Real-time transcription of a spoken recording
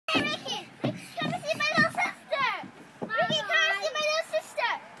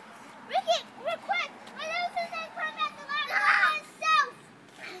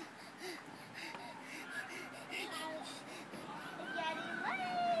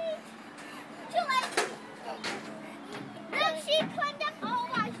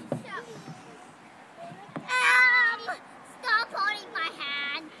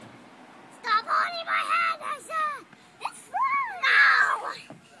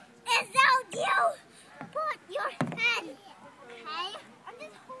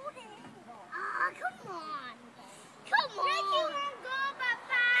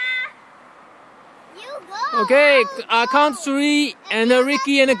Okay, count 3 and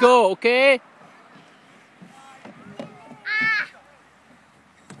Ricky and go, okay?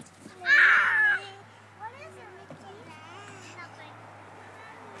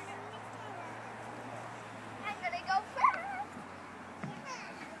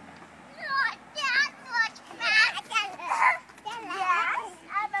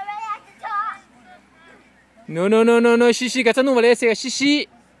 No, Shishi, ka tanong mali siya, Shishi.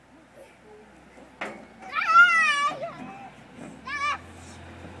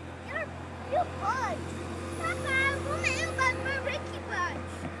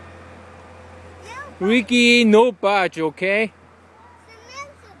 Ricky, no budge, okay?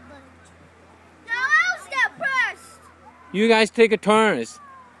 You guys take turns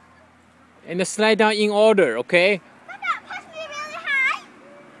and slide down in order, okay?